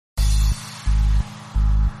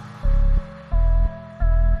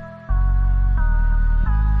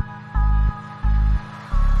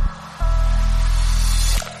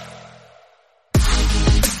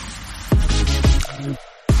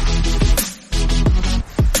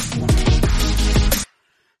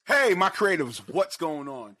Hey, my creatives, what's going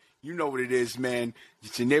on? You know what it is, man.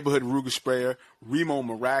 It's your neighborhood Ruger sprayer, Remo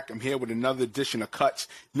Marak. I'm here with another edition of Cuts.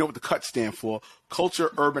 You know what the Cuts stand for?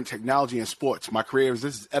 Culture, Urban, Technology, and Sports. My creatives,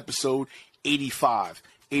 this is episode 85.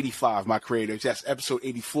 85, my creatives. Yes, episode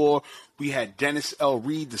 84. We had Dennis L.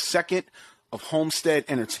 Reed II of Homestead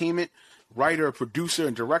Entertainment. Writer, producer,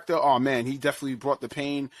 and director. Oh man, he definitely brought the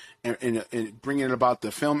pain in bringing it about the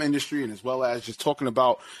film industry, and as well as just talking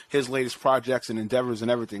about his latest projects and endeavors and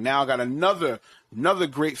everything. Now I got another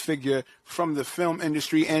great figure from the film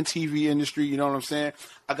industry and TV industry. You know what I'm saying?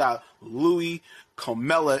 I got Louis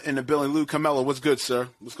Comella in the building. Louis Comella, what's good, sir?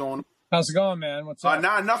 What's going on? How's it going, man? What's up?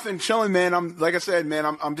 Nothing, chilling, man. I'm like I said, man.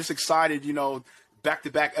 I'm just excited. You know,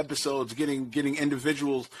 back-to-back episodes, getting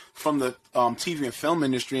individuals from the TV and film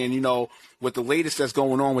industry, and you know, with the latest that's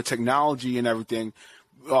going on with technology and everything,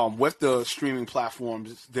 with the streaming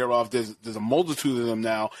platforms thereof, there's a multitude of them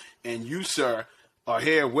now, and you, sir, are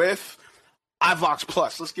here with iVox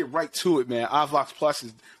Plus. Let's get right to it, man. iVox Plus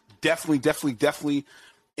is definitely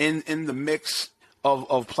in the mix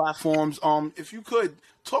of platforms. If you could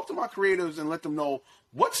talk to my creatives and let them know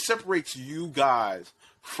what separates you guys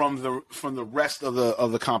from the rest of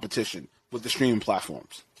the competition with the streaming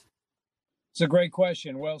platforms. It's a great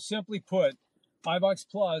question. Well, simply put, iVox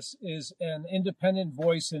Plus is an independent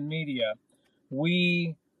voice in media.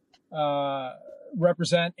 We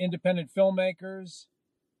represent independent filmmakers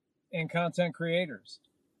and content creators.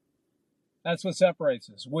 That's what separates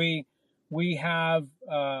us. We have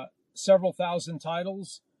several thousand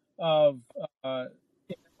titles of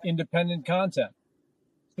independent content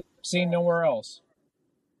seen nowhere else.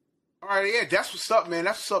 All right, yeah, that's what's up, man.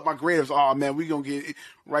 That's what's up, my creatives. Oh man, we gonna get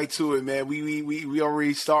right to it, man. We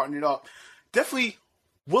already starting it up. Definitely.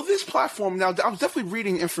 Will this platform now? I was definitely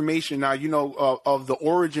reading information now. You know, of the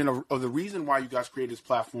origin of the reason why you guys created this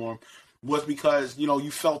platform was because you know you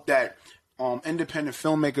felt that independent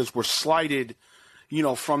filmmakers were slighted. You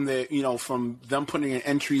know, from them putting in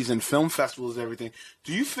entries in film festivals and everything.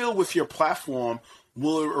 Do you feel with your platform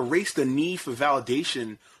will it erase the need for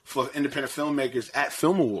validation for independent filmmakers at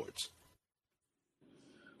film awards?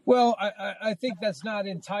 Well, I think that's not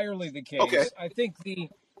entirely the case. Okay. I think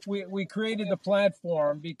we created the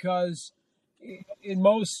platform because in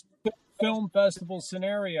most film festival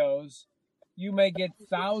scenarios, you may get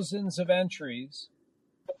thousands of entries,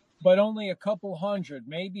 but only a couple hundred,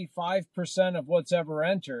 maybe 5% of what's ever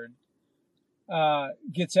entered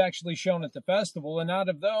gets actually shown at the festival. And out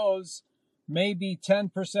of those, maybe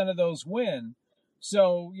 10% of those win.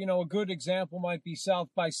 So, you know, a good example might be South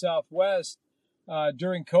by Southwest.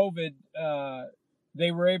 During COVID,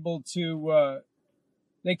 they were able to,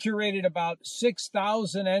 they curated about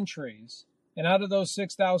 6,000 entries. And out of those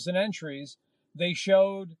 6,000 entries, they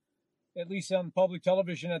showed, at least on public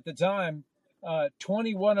television at the time,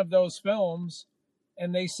 21 of those films.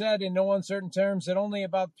 And they said in no uncertain terms that only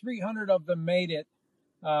about 300 of them made it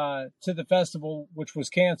to the festival, which was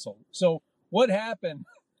canceled. So what happened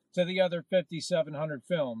to the other 5,700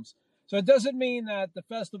 films? So it doesn't mean that the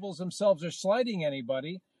festivals themselves are slighting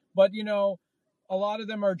anybody, but, you know, a lot of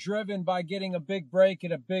them are driven by getting a big break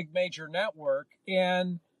at a big major network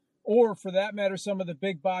or for that matter, some of the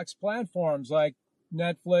big box platforms like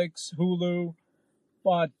Netflix, Hulu.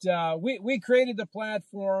 But we created the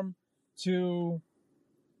platform to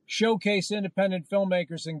showcase independent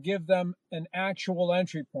filmmakers and give them an actual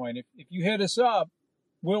entry point. If you hit us up,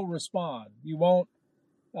 we'll respond. You won't.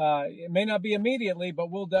 It may not be immediately, but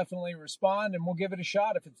we'll definitely respond and we'll give it a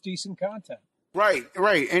shot if it's decent content. Right.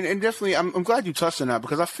 And definitely, I'm glad you touched on that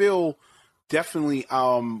because I feel definitely,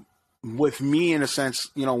 with me in a sense,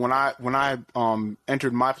 you know, when I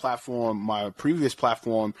entered my platform, my previous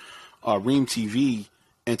platform, Ream TV,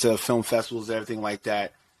 into film festivals and everything like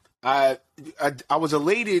that, I was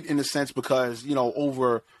elated in a sense because, you know,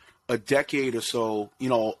 over a decade or so, you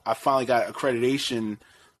know, I finally got accreditation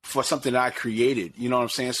for something that I created, you know what I'm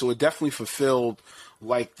saying? So it definitely fulfilled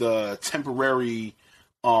like the temporary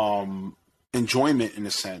enjoyment in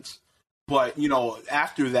a sense. But, you know,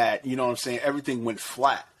 after that, you know what I'm saying, everything went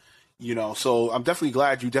flat, you know. So I'm definitely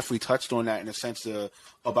glad you definitely touched on that in a sense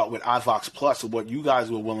about with iVox Plus and what you guys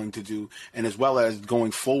were willing to do and as well as going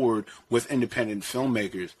forward with independent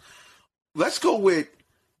filmmakers. Let's go with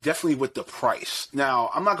definitely with the price. Now,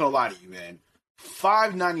 I'm not going to lie to you, man.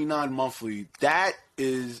 $5.99 monthly, that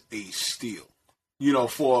is a steal, you know,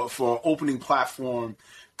 for an opening platform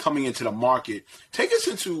coming into the market. Take us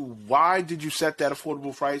into why did you set that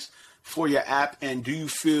affordable price for your app, and do you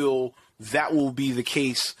feel that will be the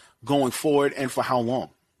case going forward, and for how long?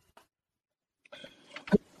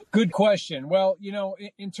 Good question. Well, you know,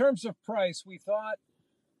 in terms of price, we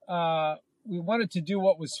thought we wanted to do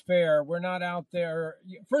what was fair. We're not out there.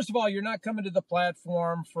 First of all, you're not coming to the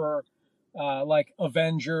platform for like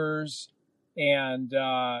Avengers and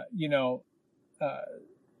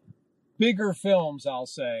bigger films. I'll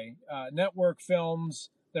say network films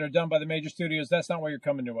that are done by the major studios. That's not why you're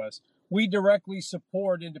coming to us. We directly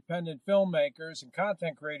support independent filmmakers and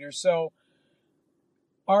content creators. So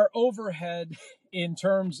our overhead in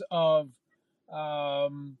terms of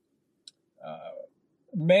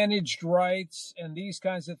managed rights and these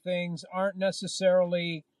kinds of things aren't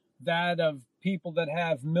necessarily that of people that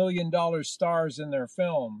have $1 million stars in their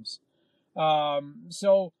films.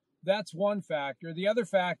 So that's one factor. The other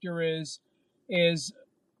factor is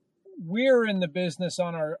we're in the business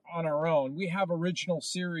on our own. We have original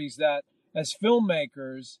series that, as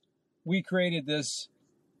filmmakers, we created this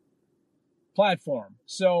platform.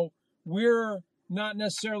 So we're not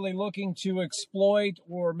necessarily looking to exploit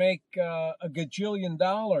or make a gajillion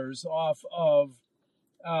dollars off of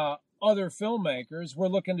other filmmakers. We're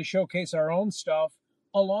looking to showcase our own stuff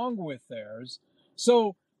along with theirs.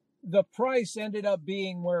 So the price ended up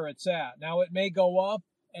being where it's at. Now, it may go up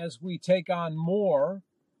as we take on more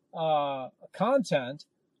content,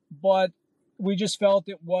 but we just felt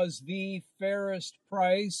it was the fairest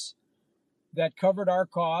price that covered our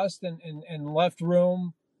cost and left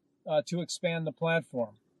room to expand the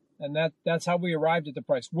platform. And that's how we arrived at the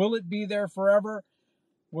price. Will it be there forever?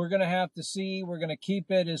 We're going to have to see. We're going to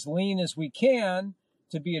keep it as lean as we can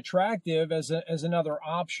to be attractive as another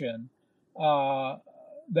option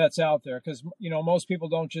that's out there. Because, most people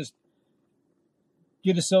don't just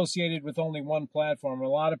get associated with only one platform. A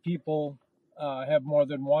lot of people have more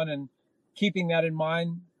than one, and keeping that in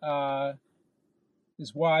mind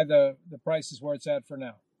is why the price is where it's at for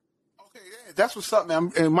now. Okay, yeah, that's what's up,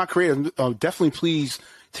 man. And my creator, definitely please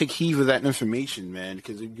take heed of that information, man,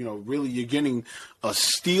 because, really you're getting a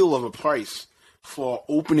steal of a price for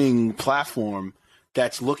opening platform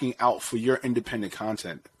that's looking out for your independent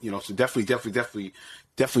content. So definitely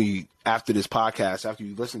after this podcast, after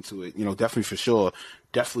you listen to it, definitely for sure,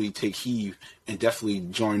 definitely take heed and definitely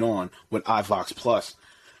join on with iVox Plus.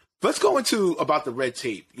 Let's go into about the red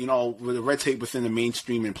tape, with the red tape within the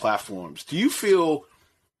mainstreaming platforms. Do you feel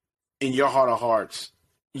in your heart of hearts,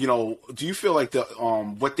 do you feel like the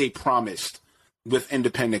what they promised with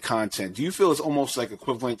independent content, do you feel it's almost like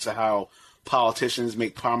equivalent to how politicians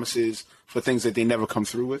make promises for things that they never come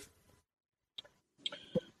through with?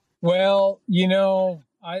 Well,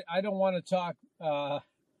 I don't want to talk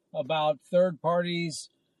about third parties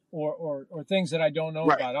or things that I don't know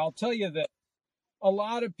about. I'll tell you that a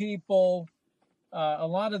lot of people, a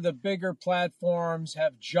lot of the bigger platforms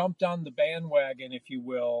have jumped on the bandwagon, if you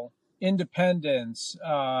will. Independence,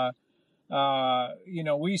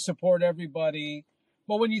 we support everybody.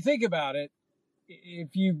 But when you think about it,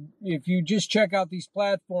 if you just check out these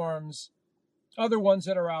platforms, other ones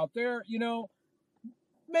that are out there,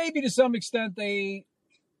 maybe to some extent they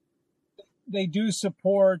do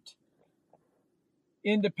support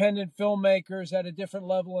independent filmmakers at a different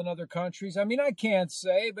level in other countries. I mean, I can't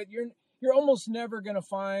say, but you're almost never going to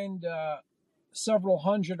find several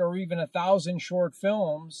hundred or even 1,000 short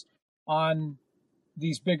films on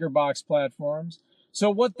these bigger box platforms. So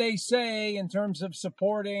what they say in terms of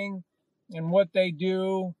supporting and what they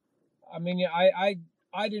do, I mean,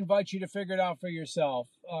 I'd invite you to figure it out for yourself.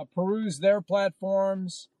 Peruse their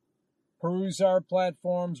platforms, peruse our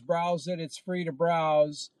platforms, browse it. It's free to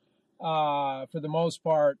browse for the most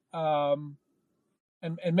part, and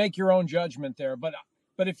make your own judgment there. But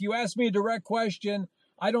if you ask me a direct question,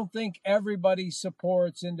 I don't think everybody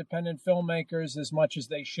supports independent filmmakers as much as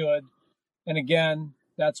they should. And again,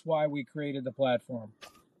 that's why we created the platform.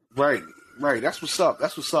 Right. That's what's up.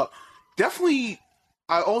 Definitely,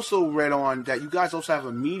 I also read on that you guys also have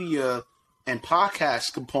a media and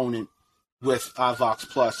podcast component with iVox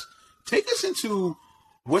Plus. Take us into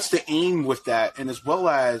what's the aim with that, and as well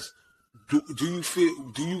as do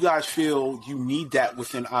you guys feel you need that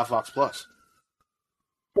within iVox Plus?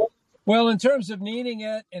 Well, in terms of needing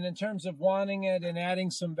it and in terms of wanting it and adding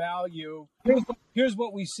some value, here's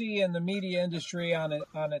what we see in the media industry on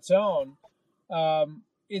its own.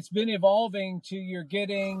 It's been evolving to you're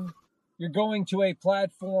going to a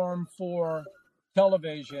platform for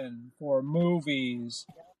television, for movies.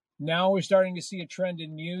 Now we're starting to see a trend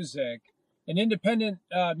in music, and independent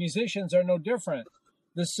musicians are no different.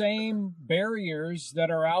 The same barriers that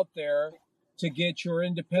are out there to get your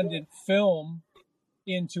independent film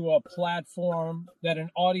into a platform that an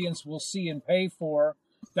audience will see and pay for,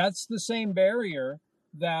 that's the same barrier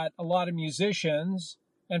that a lot of musicians,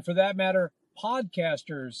 and for that matter,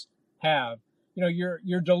 podcasters have.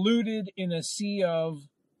 You're diluted in a sea of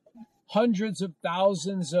hundreds of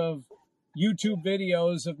thousands of YouTube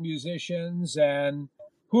videos of musicians, and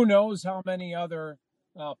who knows how many other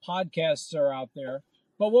podcasts are out there.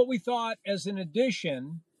 But what we thought as an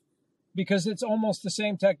addition, because it's almost the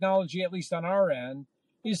same technology, at least on our end,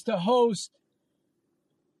 is to host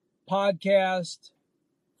podcasts,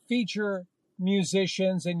 feature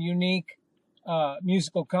musicians and unique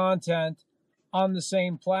musical content on the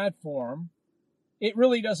same platform. It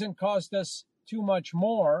really doesn't cost us too much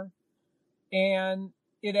more, and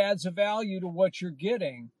it adds a value to what you're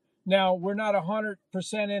getting. Now, we're not 100%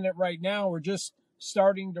 in it right now. We're just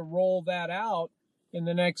starting to roll that out in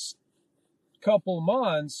the next couple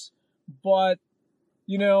months. But,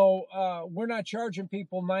 you know, we're not charging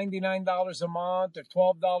people $99 a month or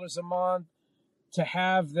 $12 a month to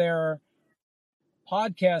have their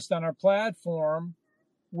podcast on our platform.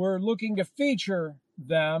 We're looking to feature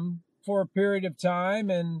them for a period of time,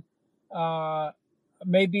 and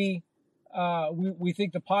maybe we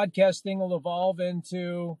think the podcasting will evolve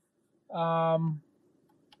into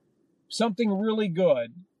something really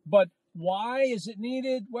good. But why is it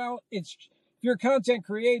needed? Well, if you're a content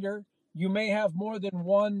creator, you may have more than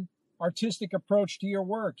one artistic approach to your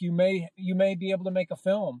work. You may be able to make a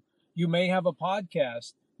film. You may have a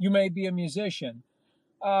podcast. You may be a musician.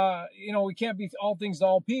 You know, we can't be all things to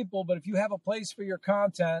all people, but if you have a place for your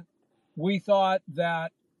content, we thought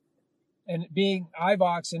that, and being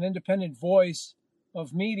iVox, an independent voice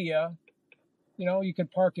of media, you know, you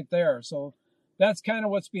could park it there. So that's kind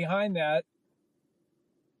of what's behind that.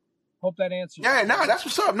 Hope that answers. Yeah, no, that's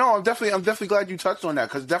what's up. No, I'm definitely glad you touched on that,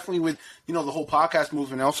 because definitely with, you know, the whole podcast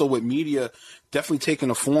movement, and also with media definitely taking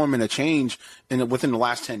a form and a change within the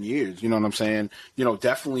last 10 years. You know what I'm saying? You know,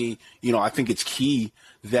 definitely, you know, I think it's key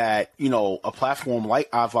that, you know, a platform like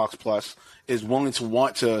iVox Plus is willing to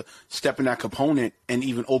want to step in that component and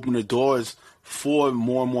even open the doors for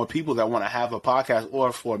more and more people that want to have a podcast,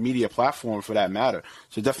 or for a media platform for that matter.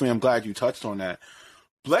 So definitely I'm glad you touched on that.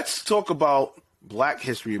 Let's talk about Black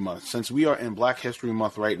History Month. Since we are in Black History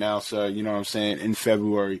Month right now, so you know what I'm saying, in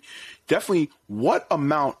February, definitely what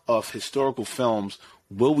amount of historical films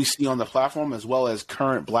will we see on the platform, as well as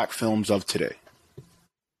current Black films of today?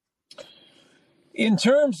 In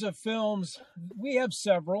terms of films, we have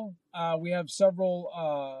several. We have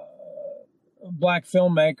several Black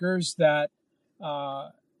filmmakers that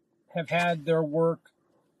have had their work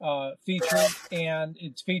featured, and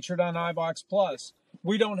it's featured on iVox Plus.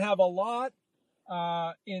 We don't have a lot,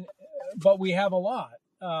 but we have a lot.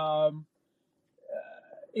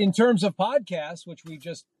 In terms of podcasts, which we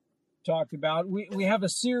just talked about, we have a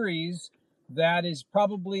series that is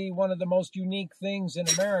probably one of the most unique things in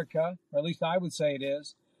America, or at least I would say it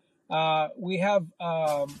is. We have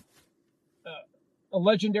a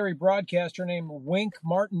legendary broadcaster named Wink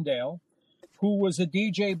Martindale, who was a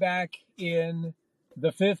DJ back in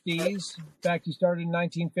the 50s. In fact, he started in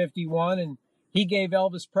 1951, and he gave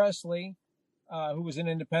Elvis Presley, who was an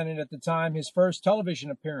independent at the time, his first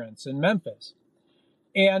television appearance in Memphis.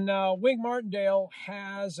 And Wink Martindale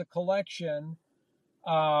has a collection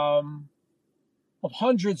of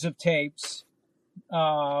hundreds of tapes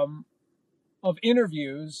of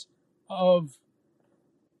interviews of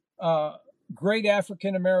great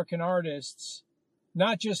African-American artists,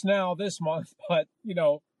 not just now this month, but, you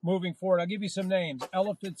know, moving forward. I'll give you some names: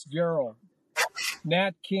 Ella Fitzgerald,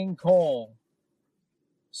 Nat King Cole,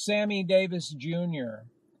 Sammy Davis Jr.,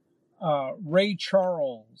 Ray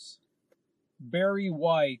Charles, Barry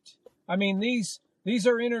White. I mean, these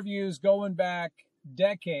are interviews going back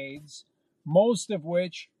decades, most of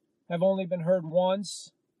which have only been heard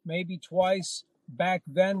once, maybe twice back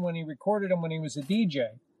then when he recorded them when he was a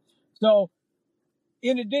DJ. So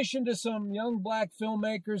in addition to some young Black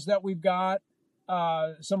filmmakers that we've got,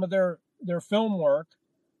 some of their film work,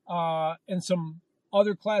 and some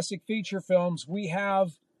other classic feature films, we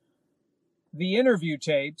have the interview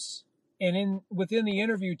tapes, and within the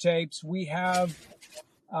interview tapes, we have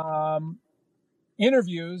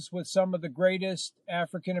interviews with some of the greatest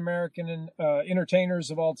African-American entertainers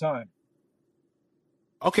of all time.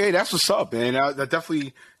 Okay, that's what's up, man. I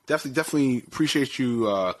definitely appreciate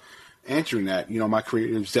you answering that. You know, my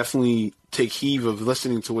creatives definitely take heed of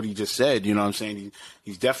listening to what he just said. You know what I'm saying?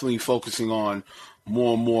 He's definitely focusing on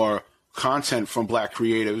more and more content from Black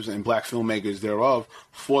creatives and Black filmmakers thereof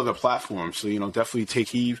for the platform. So, you know, definitely take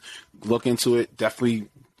heed, look into it, definitely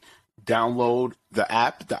download the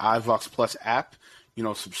app, the iVox Plus app, you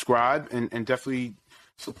know, subscribe and definitely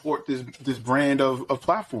support this brand of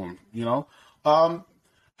platform, you know.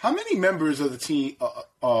 How many members of the team,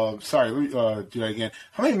 sorry, let me do that again.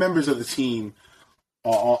 How many members of the team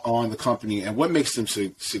are on the company, and what makes them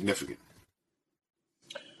significant?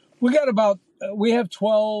 We have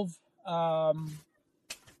 12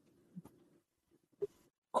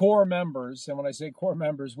 core members. And when I say core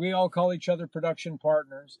members, we all call each other production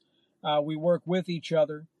partners. We work with each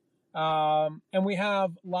other. And we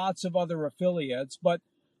have lots of other affiliates. But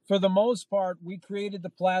for the most part, we created the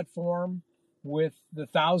platform with the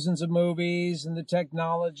thousands of movies and the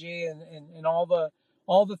technology and all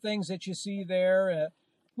the things that you see there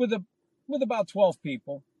with about 12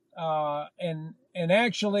 people. And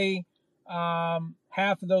actually,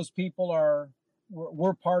 half of those people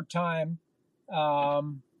were part-time.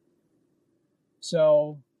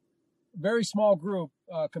 So very small group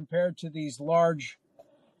compared to these large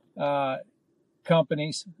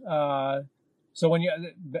companies. So when you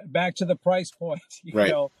back to the price point, Right.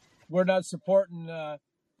 know, we're not supporting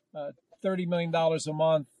 $30 million a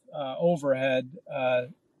month overhead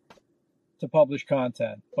to publish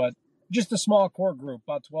content, but just a small core group,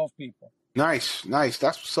 about 12 people. Nice. That's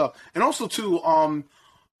what's up. And also too,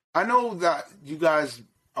 I know that you guys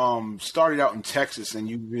started out in Texas and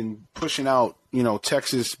you've been pushing out,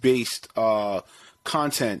 Texas-based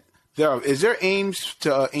content. Is there aims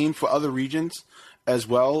to aim for other regions as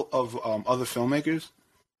well of other filmmakers?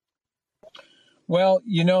 Well,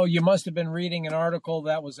 you must have been reading an article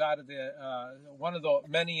that was out of the one of the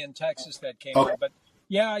many in Texas that came out. But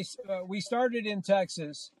yeah, we started in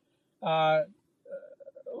Texas, but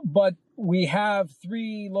we have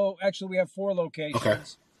actually we have 4 locations. Okay.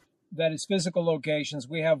 That is physical locations.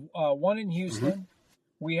 We have one in Houston,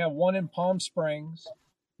 we have one in Palm Springs,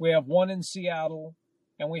 we have one in Seattle,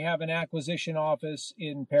 and we have an acquisition office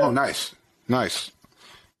in Paris. Oh, nice.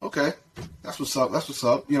 Okay, that's what's up.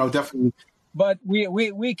 Definitely. But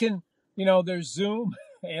we can, there's Zoom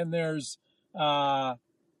and there's the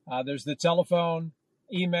telephone,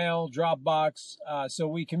 email, Dropbox. So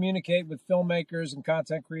we communicate with filmmakers and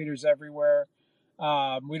content creators everywhere.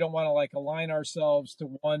 We don't want to align ourselves to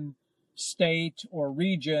one state or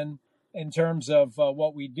region in terms of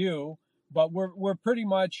what we do, but we're pretty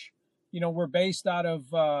much, we're based out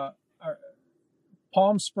of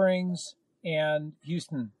Palm Springs and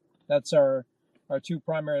Houston. That's our 2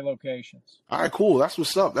 primary locations. All right, cool. That's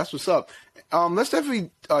what's up. Let's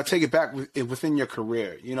definitely take it back within your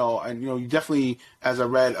career. And you definitely, as I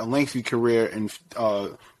read, a lengthy career in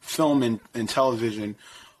film and television.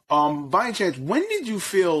 By any chance, when did you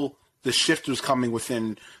feel the shift was coming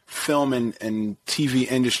within film and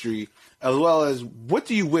TV industry, as well as what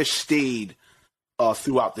do you wish stayed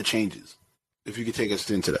throughout the changes? If you could take us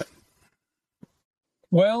into that.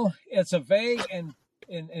 Well, it's a vague and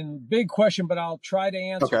big question, but I'll try to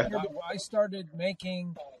answer. Okay. I started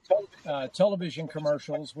making television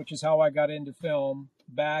commercials, which is how I got into film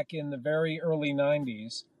back in the very early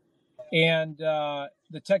 90s. And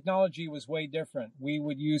the technology was way different. We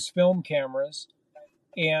would use film cameras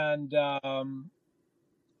and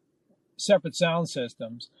separate sound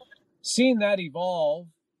systems. Seeing that evolve,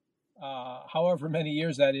 however many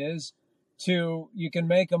years that is, to you can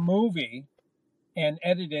make a movie and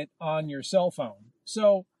edit it on your cell phone.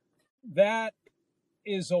 So that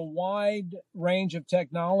is a wide range of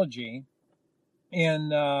technology.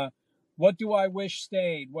 And what do I wish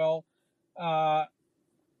stayed? Well, I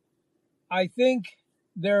think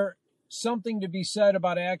there's something to be said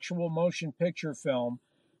about actual motion picture film,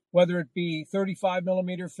 whether it be 35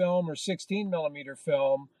 millimeter film or 16 millimeter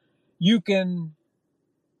film. You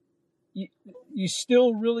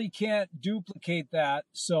still really can't duplicate that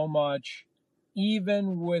so much,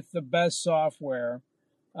 even with the best software.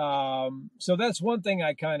 So that's one thing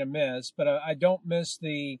I kind of miss, but I don't miss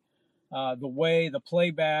the way the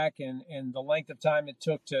playback and the length of time it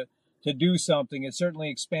took to do something. It certainly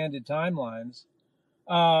expanded timelines.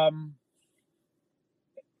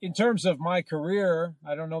 In terms of my career,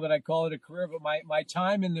 I don't know that I call it a career, but my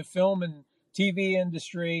time in the film and TV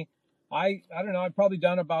industry, I don't know, I've probably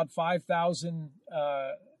done about 5,000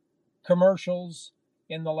 commercials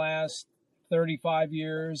in the last 35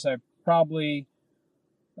 years. I've probably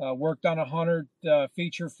worked on 100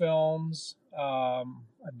 feature films. I've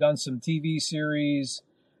done some TV series.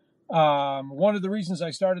 One of the reasons I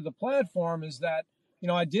started the platform is that,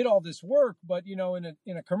 I did all this work, but,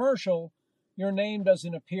 in a commercial, your name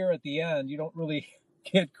doesn't appear at the end. You don't really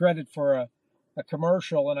get credit for a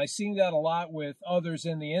commercial. And I see that a lot with others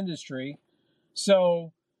in the industry.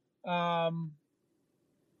 So,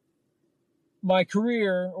 my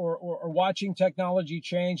career or watching technology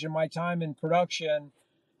change and my time in production,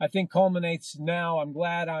 I think culminates now. I'm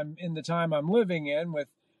glad I'm in the time I'm living in with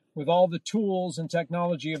all the tools and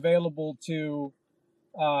technology available to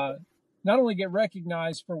not only get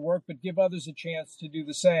recognized for work, but give others a chance to do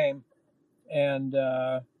the same. And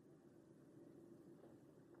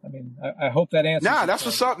I mean, I hope that answers. Nah, that's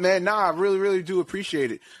what's up, man. Nah, I really, really do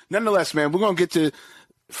appreciate it. Nonetheless, man, we're gonna get to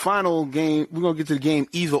final game. We're gonna get to the game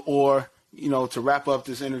either or. You know, to wrap up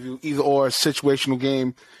this interview, either or situational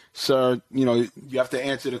game, sir. You know, you have to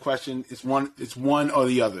answer the question. It's one or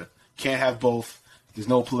the other. Can't have both. There's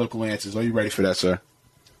no political answers. Are you ready for that, sir?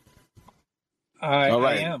 All right.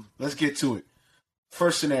 I am. Let's get to it.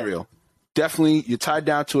 First scenario. Definitely, you're tied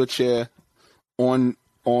down to a chair. You're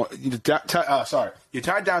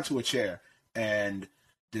tied down to a chair, and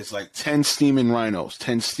there's like 10 steaming rhinos,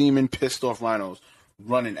 10 steaming, pissed off rhinos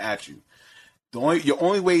running at you. Your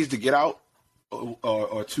only ways to get out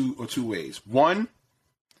are two ways. One,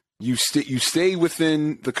 you stay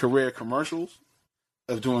within the career commercials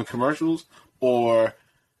of doing commercials, or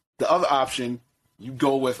the other option, you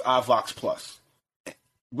go with iVox Plus.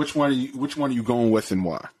 Which one are you going with, and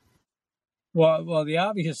why? Well, the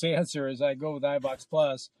obvious answer is I go with iVox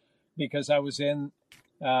Plus because I was in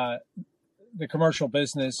the commercial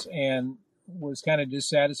business and was kind of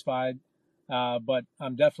dissatisfied. But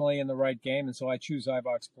I'm definitely in the right game, and so I choose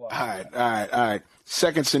iVox Plus. All right.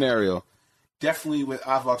 Second scenario, definitely with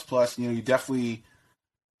iVox Plus, you know, you're definitely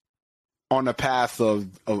on a path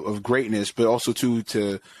of greatness, but also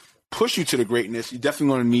to push you to the greatness, you're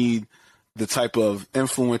definitely going to need the type of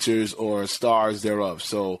influencers or stars thereof.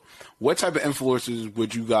 So what type of influencers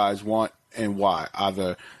would you guys want and why?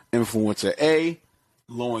 Either influencer A,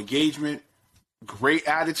 low engagement, great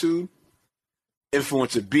attitude,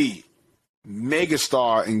 influencer B,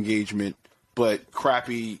 megastar engagement, but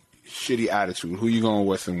crappy, shitty attitude. Who you going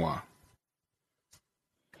with and why?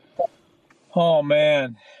 Oh,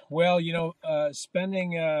 man. Well, you know,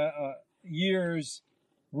 spending years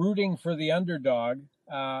rooting for the underdog,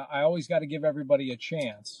 I always got to give everybody a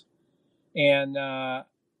chance. And I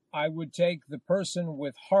would take the person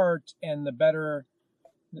with heart and the better.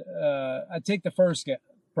 I'd take the first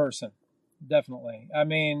person, definitely. I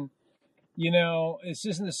mean, you know, this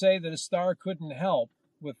isn't to say that a star couldn't help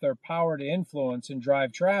with their power to influence and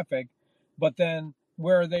drive traffic, but then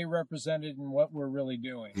where are they represented in what we're really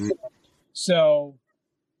doing? Mm-hmm. So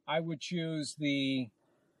I would choose the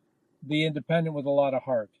independent with a lot of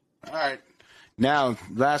heart. All right. Now,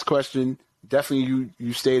 last question. Definitely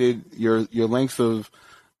you stated your length of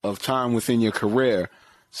time within your career.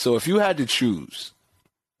 So if you had to choose,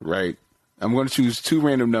 right, I'm going to choose two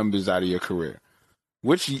random numbers out of your career.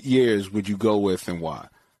 Which years would you go with and why?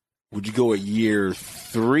 Would you go with year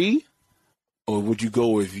 3 or would you go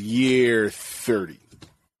with year 30?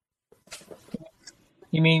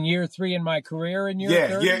 You mean year 3 in my career and year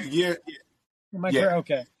 30? Yeah. In my career?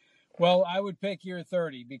 Okay. Well, I would pick year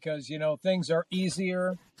 30 because, you know, things are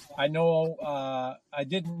easier. I know I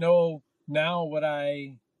didn't know now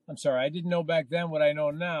I didn't know back then what I know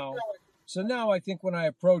now. So now I think when I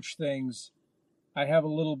approach things, I have a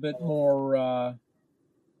little bit more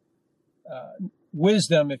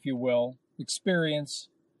wisdom, if you will, experience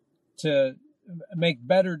to make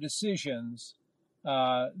better decisions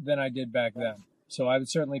than I did back then. So I would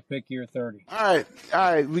certainly pick year 30. All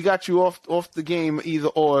right. We got you off the game either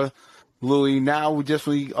or, Louis. Now we're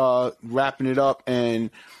definitely wrapping it up. And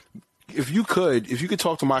if you could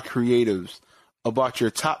talk to my creatives about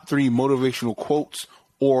your top 3 motivational quotes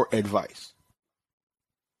or advice.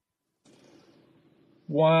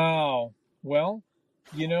 Wow. Well,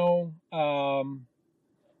 you know,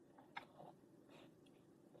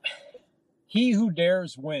 he who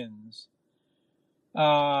dares wins.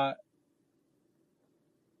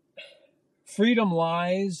 Freedom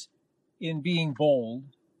lies in being bold,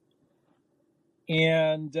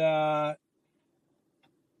 and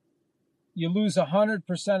you lose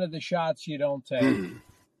 100% of the shots you don't take.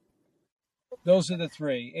 Those are the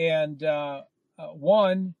 3. And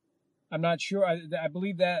one, I'm not sure. I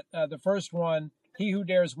believe that the first one, he who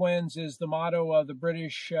dares wins, is the motto of the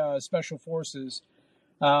British Special Forces,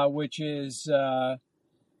 which is kind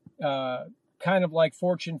of like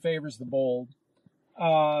fortune favors the bold.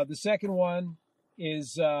 The second one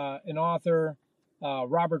is an author,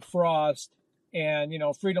 Robert Frost, and, you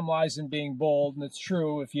know, freedom lies in being bold. And it's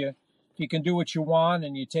true. If you can do what you want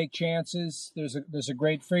and you take chances, there's a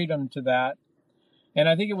great freedom to that. And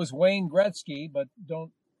I think it was Wayne Gretzky, but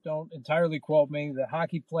don't entirely quote me, the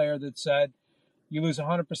hockey player that said, you lose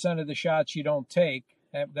 100% of the shots you don't take.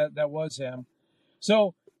 That was him.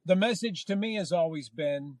 So the message to me has always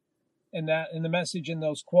been, and the message in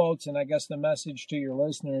those quotes, and I guess the message to your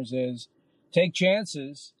listeners is, take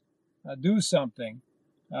chances, do something.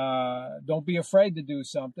 Don't be afraid to do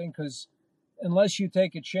something, because unless you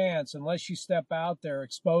take a chance, unless you step out there,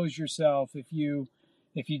 expose yourself, if you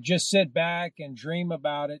just sit back and dream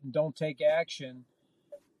about it and don't take action,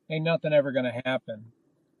 ain't nothing ever going to happen.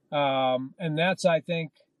 And that's, I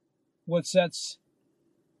think, what sets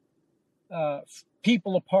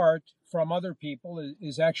people apart from other people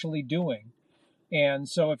is actually doing. And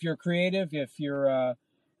so if you're creative, if you're a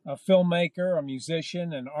filmmaker, a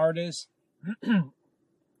musician, an artist,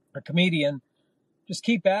 a comedian, just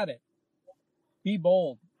keep at it. Be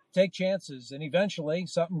bold, take chances, and eventually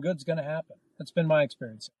something good's going to happen. That's been my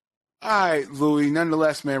experience. All right, Louis.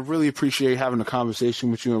 Nonetheless, man, really appreciate having a conversation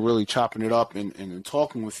with you and really chopping it up and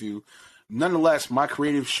talking with you. Nonetheless, my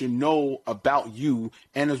creatives should know about you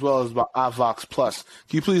and as well as about iVox Plus.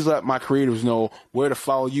 Can you please let my creatives know where to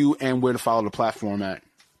follow you and where to follow the platform at?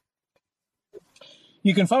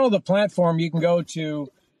 You can follow the platform. You can go to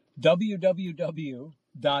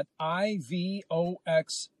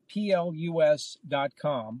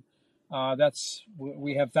www.ivoxplus.com.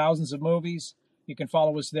 We have thousands of movies. You can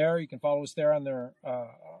follow us there. You can follow us there on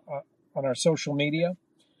our social media.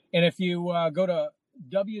 And if you go to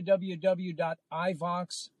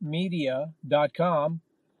www.ivoxmedia.com,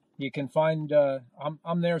 you can find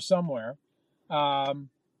I'm there somewhere. And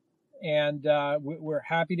we're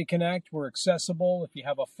happy to connect. We're accessible. If you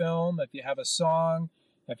have a film, if you have a song,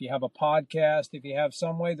 if you have a podcast, if you have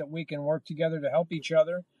some way that we can work together to help each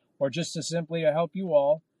other, or just to simply to help you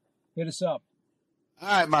all, hit us up. All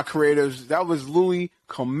right, my creatives. That was Louis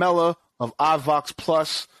Comella of iVox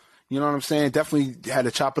Plus. You know what I'm saying? Definitely had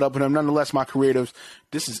to chop it up with him. Nonetheless, my creatives,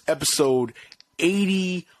 this is episode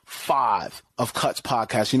 85 of Cuts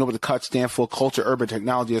Podcast. You know what the Cuts stand for: culture, urban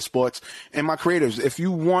technology, and sports. And my creatives, if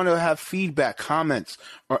you want to have feedback, comments,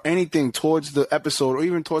 or anything towards the episode or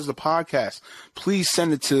even towards the podcast, please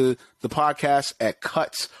send it to the podcast at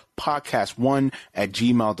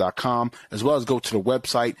cutspodcast1@gmail.com, as well as go to the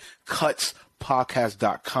website,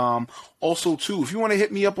 cutspodcast.com. Also, too, if you want to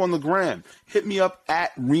hit me up on the gram, hit me up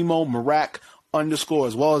at Remo Marak _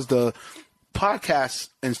 as well as the podcast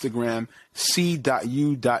Instagram, c.u.s_.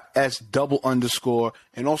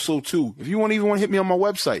 And also, too, if you want to hit me on my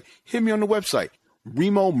website, hit me on the website,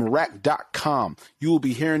 remomarak.com. You will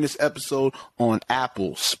be hearing this episode on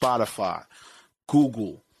Apple, Spotify,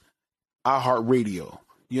 Google, iHeartRadio.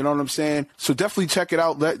 You know what I'm saying? So definitely check it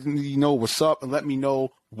out. Let me know what's up and let me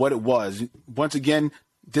know what it was. Once again,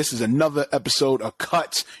 this is another episode of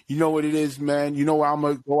Cuts. You know what it is, man. You know what I'm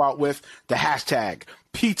going to go out with? The hashtag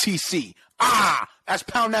PTC. That's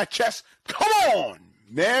pound that chest. Come on,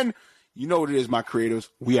 man. You know what it is, my creatives.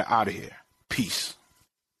 We are out of here. Peace.